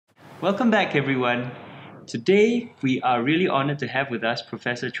Welcome back, everyone. Today, we are really honored to have with us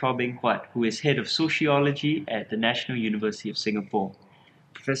Professor Chua Beng Huat, who is Head of Sociology at the National University of Singapore.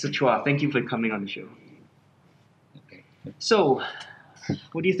 Professor Chua, thank you for coming on the show. So,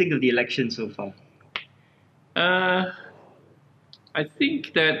 what do you think of the election so far? Uh, I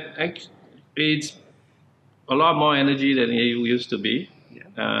think that it's a lot more energy than it used to be.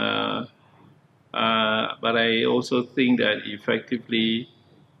 Yeah. But I also think that effectively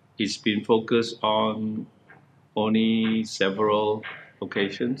it's been focused on only several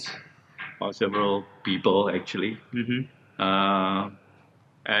occasions or several people actually. Mm-hmm. Uh,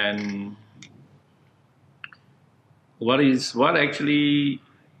 and what actually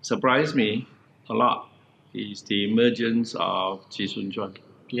surprised me a lot is the emergence of Chi Sun Chuan.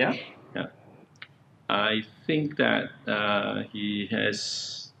 Yeah. Yeah. I think that he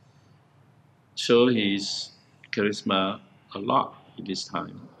has shown his charisma a lot this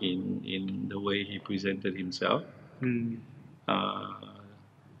time in the way he presented himself, Mm. uh,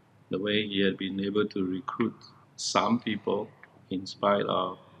 the way he had been able to recruit some people in spite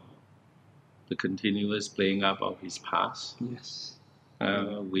of the continuous playing up of his past, Yes.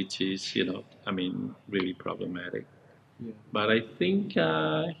 which is, really problematic. Yeah. But I think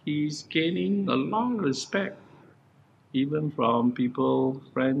he's gaining a lot of respect, even from people,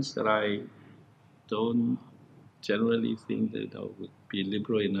 friends that I don't generally think that I would be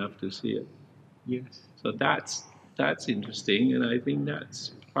liberal enough to see it. Yes. So that's interesting, and I think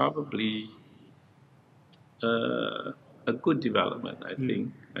that's probably a good development. I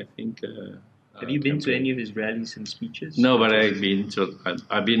think. Have you been to Campaign. any of his rallies and speeches? No, but I've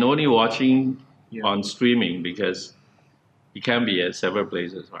been only watching Yeah. on streaming because you can be at several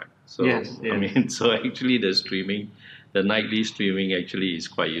places, right? So Yes, I yes. mean, so actually the nightly streaming actually is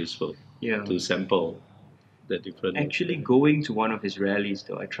quite useful Yeah. to sample the different. Actually, going to one of his rallies,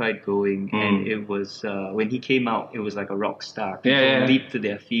 though, I tried going, and it was when he came out, it was like a rock star. People Yeah. leaped to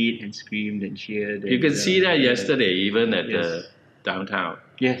their feet and screamed and cheered. You And, can see that yesterday, even at yes. the downtown,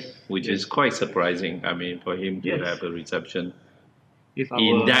 Yes, which yes. is quite surprising. I mean, for him to Yes. have a reception If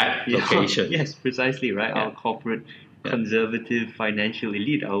in that yeah, location. yes, precisely right. Yeah. Our corporate, Yeah. conservative financial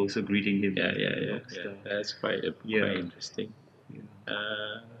elite are also greeting him. Yeah. Rock star. That's quite interesting.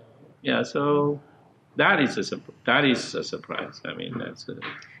 Yeah. So that is a surprise. I mean, that's a Do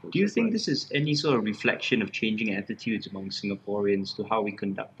you think surprise. this is any sort of reflection of changing attitudes among Singaporeans to how we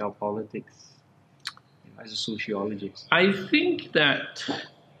conduct our politics as a sociologist? I think that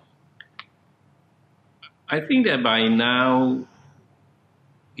by now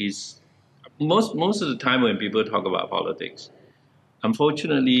is most of the time when people talk about politics,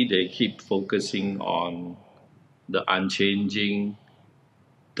 unfortunately, they keep focusing on the unchanging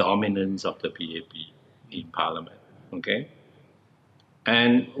dominance of the PAP in Parliament. Okay,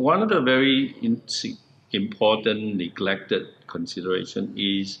 and one of the very important neglected consideration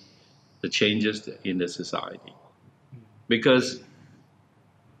is the changes in the society, because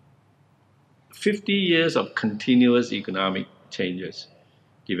 50 years of continuous economic changes,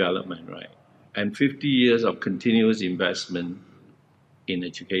 development, right, and 50 years of continuous investment in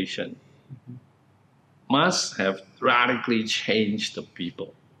education must have radically changed the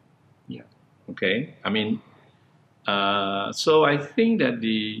people. Yeah. Okay, I mean, so I think that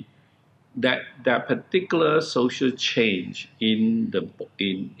that particular social change in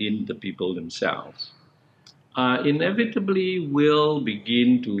the people themselves inevitably will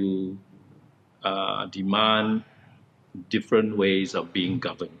begin to demand different ways of being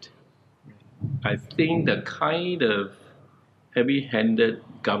governed. I think the kind of heavy-handed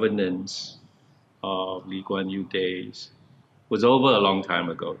governance of Lee Kuan Yew days was over a long time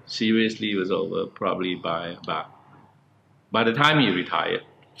ago. Seriously, it was over probably by the time he retired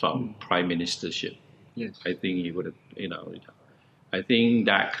from prime ministership. Yes. I think he would have, retired. I think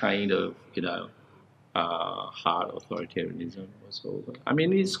that kind of, hard authoritarianism was over. I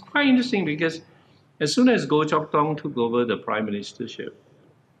mean, it's quite interesting because as soon as Goh Chok Tong took over the prime ministership,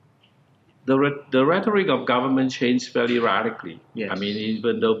 the rhetoric of government changed very radically. Yes. I mean,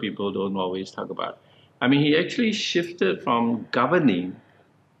 even though people don't always talk about it. I mean, he actually shifted from governing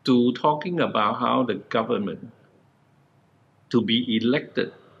to talking about how the government to be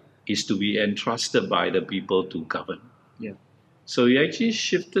elected is to be entrusted by the people to govern. Yeah. So he actually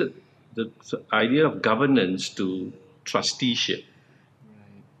shifted the idea of governance to trusteeship.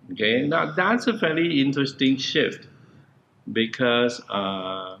 Right. Okay, now that's a very interesting shift because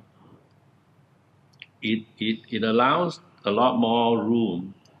it allows a lot more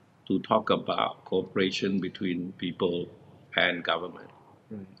room to talk about cooperation between people and government.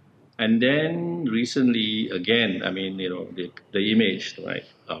 Right. And then recently, again, I mean, the image, right,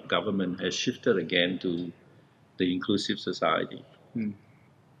 of government has shifted again to the inclusive society.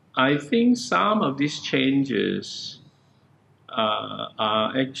 I think some of these changes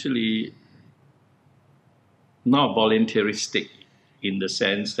are actually not voluntaristic in the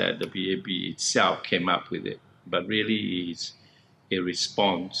sense that the PAP itself came up with it, but really is a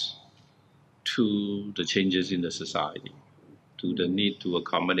response to the changes in the society, to the need to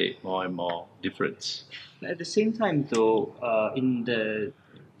accommodate more and more difference. At the same time, though, in the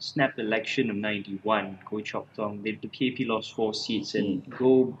snap election of 91, Goh Chok Tong, the PAP lost 4 seats, and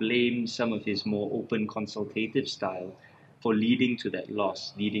Goh blamed some of his more open consultative style for leading to that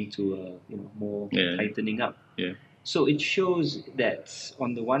loss, leading to more tightening up. Yeah. So it shows that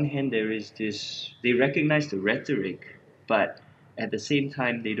on the one hand, there is this, they recognize the rhetoric, but at the same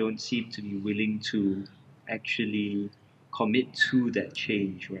time, they don't seem to be willing to actually commit to that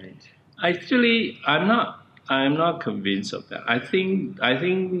change, right? Actually, I'm not convinced of that. I think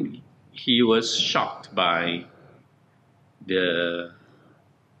he was shocked by the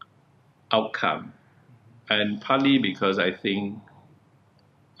outcome, and partly because I think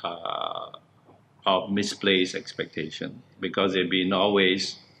of misplaced expectation, because they've been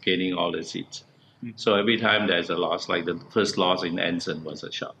always gaining all the seats. So every time there's a loss, like the first loss in Anson was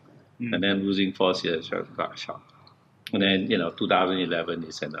a shock, and then losing 4 seats got a shock, and then 2011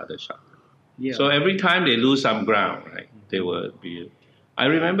 is another shock. Yeah. So every time they lose some ground, right, they will be. I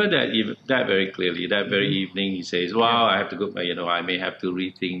remember that very clearly. That very evening, he says, "Wow, I have to go. I may have to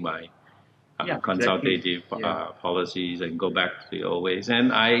rethink my consultative policies and go back to the old ways."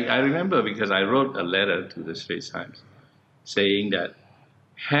 And I remember because I wrote a letter to the Straits Times saying that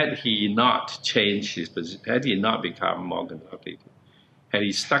had he not changed his position, had he not become more consultative, had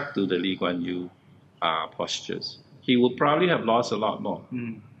he stuck to the Lee Kuan Yew postures, he would probably have lost a lot more.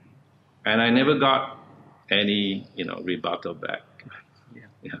 And I never got any, rebuttal back.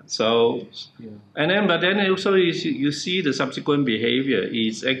 Yeah. So, but then also you see the subsequent behavior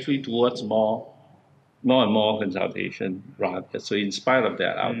is actually towards more and more consultation. Rather, so in spite of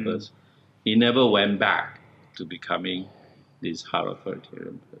that outburst, he never went back to becoming this hard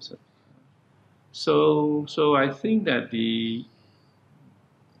authoritarian person. So I think that the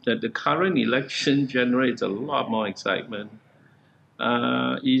current election generates a lot more excitement.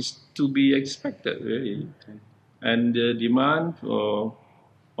 Is to be expected, really. And the demand for,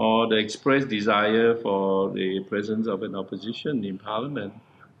 or the expressed desire for the presence of an opposition in Parliament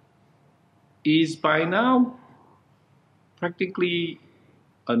is by now practically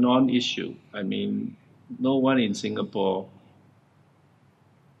a non-issue. I mean, no one in Singapore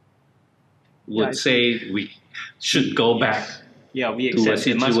would say we should go back we to a accept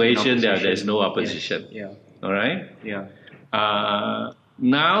situation that there's no opposition. All right?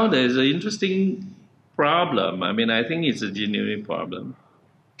 Now there's an interesting problem. I mean, I think it's a genuine problem.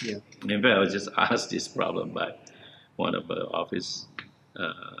 In fact, I was just asked this problem by one of the office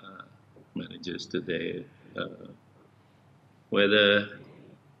managers today, whether,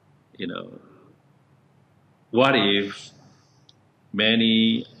 what if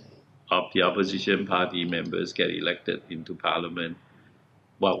many of the opposition party members get elected into Parliament?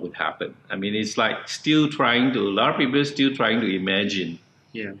 What would happen? I mean, it's like a lot of people are still trying to imagine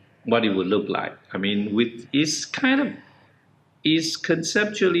what it would look like. I mean, it's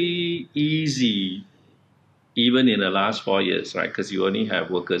conceptually easy, even in the last 4 years, right? Because you only have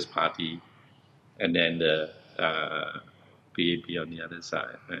Workers' Party and then the PAP on the other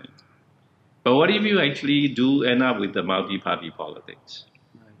side, right? But what if you actually do end up with the multi-party politics?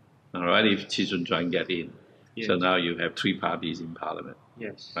 All right, if Chee Soon Juan get in. So now you have 3 parties in Parliament.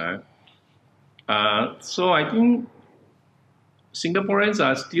 Right? So I think Singaporeans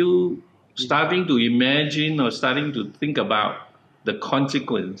are still starting to imagine or starting to think about the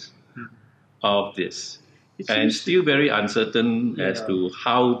consequence of this, and still very uncertain as to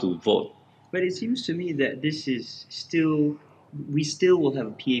how to vote. But it seems to me that this is still, we still will have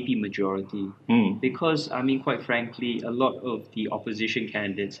a PAP majority because, I mean, quite frankly, a lot of the opposition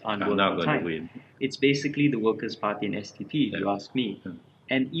candidates aren't not going to win. It's basically the Workers' Party and STP, if you ask me.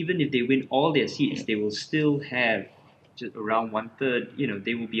 And even if they win all their seats, they will still have just around 1/3.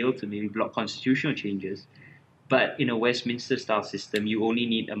 They will be able to maybe block constitutional changes. But in a Westminster-style system, you only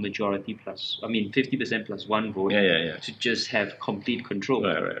need a majority 50% plus 1 vote to just have complete control.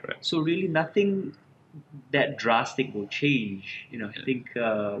 Right. So really nothing that drastic will change. I think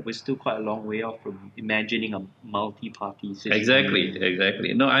we're still quite a long way off from imagining a multi-party system.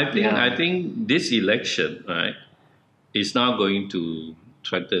 Exactly. No, I think this election, right, is not going to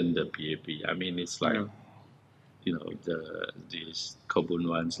threaten the PAP. I mean, it's like this Kobun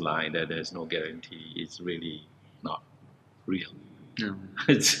Wan's line that there's no guarantee is really not real. No.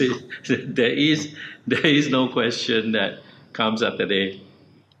 There is no question that comes after day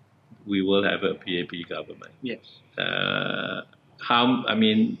we will have a PAP government. Yes.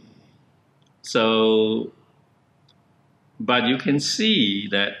 So, but you can see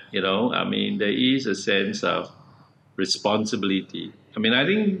that, there is a sense of responsibility. I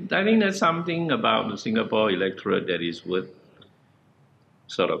think that's something about the Singapore electorate that is worth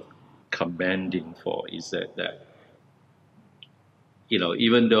sort of commending for, is that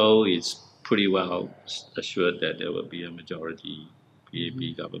even though it's pretty well assured that there will be a majority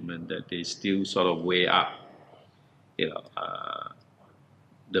PAP government, that they still sort of weigh up,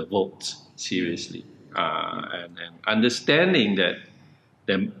 the votes seriously, and understanding that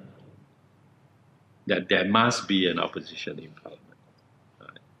there must be an opposition in parliament,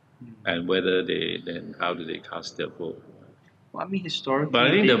 right? And whether how do they cast their vote? Well, historically. But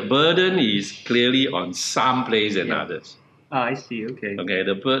I think the burden is clearly on some place and others. I see. Okay. Okay.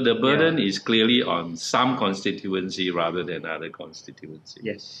 The burden is clearly on some constituency rather than other constituency.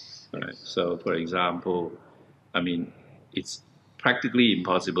 Yes. Right. So, for example, it's practically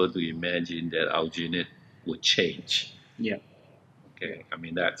impossible to imagine that Aljunied would change. Yeah. Okay.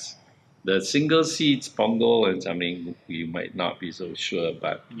 That's the single seats, Punggol and something we might not be so sure,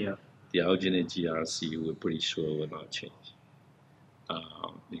 but the Aljunied GRC we're pretty sure will not change,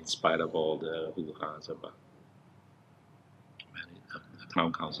 in spite of all the hoo-has about the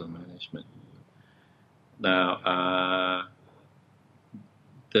town council management. Now,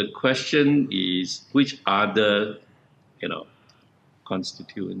 the question is which other,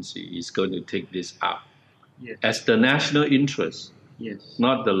 constituency is going to take this up as the national interest,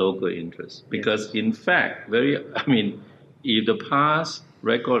 not the local interest. Because in fact, if the past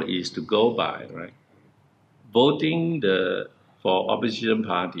record is to go by, right, voting for opposition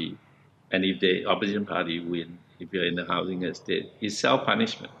party, and if the opposition party win, if you're in the housing estate, is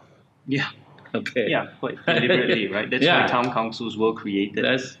self-punishment. Yeah. Okay. Yeah, quite deliberately, right? That's why town councils were created,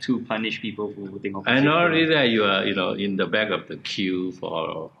 to punish people for voting opposition. And not only that, you are, in the back of the queue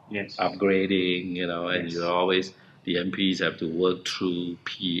for upgrading, and you're always, the MPs have to work through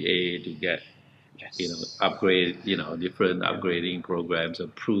PA to get, upgrade, different upgrading programs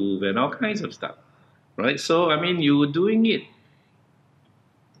approved and all kinds of stuff, right? So, you were doing it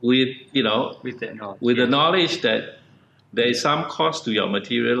with, with the knowledge that there is some cost to your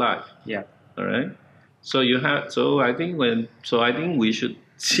material life. Yeah. All right. So I think we should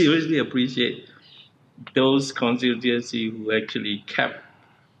seriously appreciate those constituencies who actually kept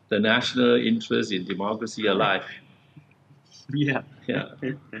the national interest in democracy alive. Yeah. Yeah.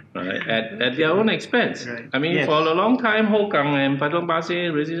 Right. At their own expense. Right. For a long time, Hougang and Patong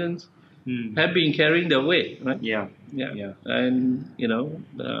Pasir residents have been carrying the weight, right? Yeah. And now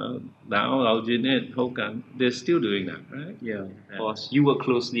Aljunied, Hougang, they're still doing that, right? Yeah. Of course. You work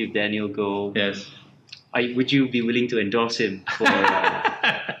closely with Daniel Goh. Yes. Would you be willing to endorse him for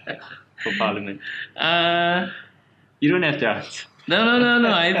for Parliament? You don't have to answer.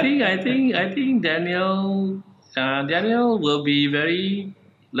 No. I think Daniel will be very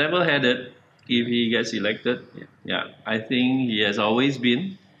level-headed if he gets elected. Yeah. I think he has always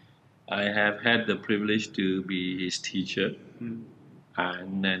been. I have had the privilege to be his teacher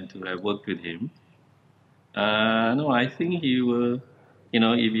and then to have worked with him. I think he will,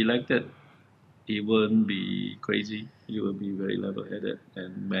 if elected, he won't be crazy. He will be very level-headed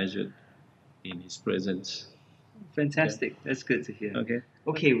and measured in his presence. Fantastic. That's good to hear.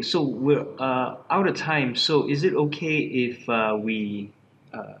 Okay, so we're out of time. So is it okay if we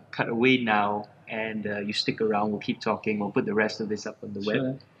cut away now and you stick around? We'll keep talking. We'll put the rest of this up on the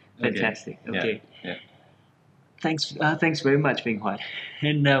web. Fantastic. Okay. Yeah. Thanks very much, Beng Huat.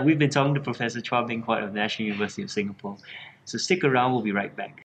 And we've been talking to Professor Chua Beng Huat of the National University of Singapore. So stick around. We'll be right back.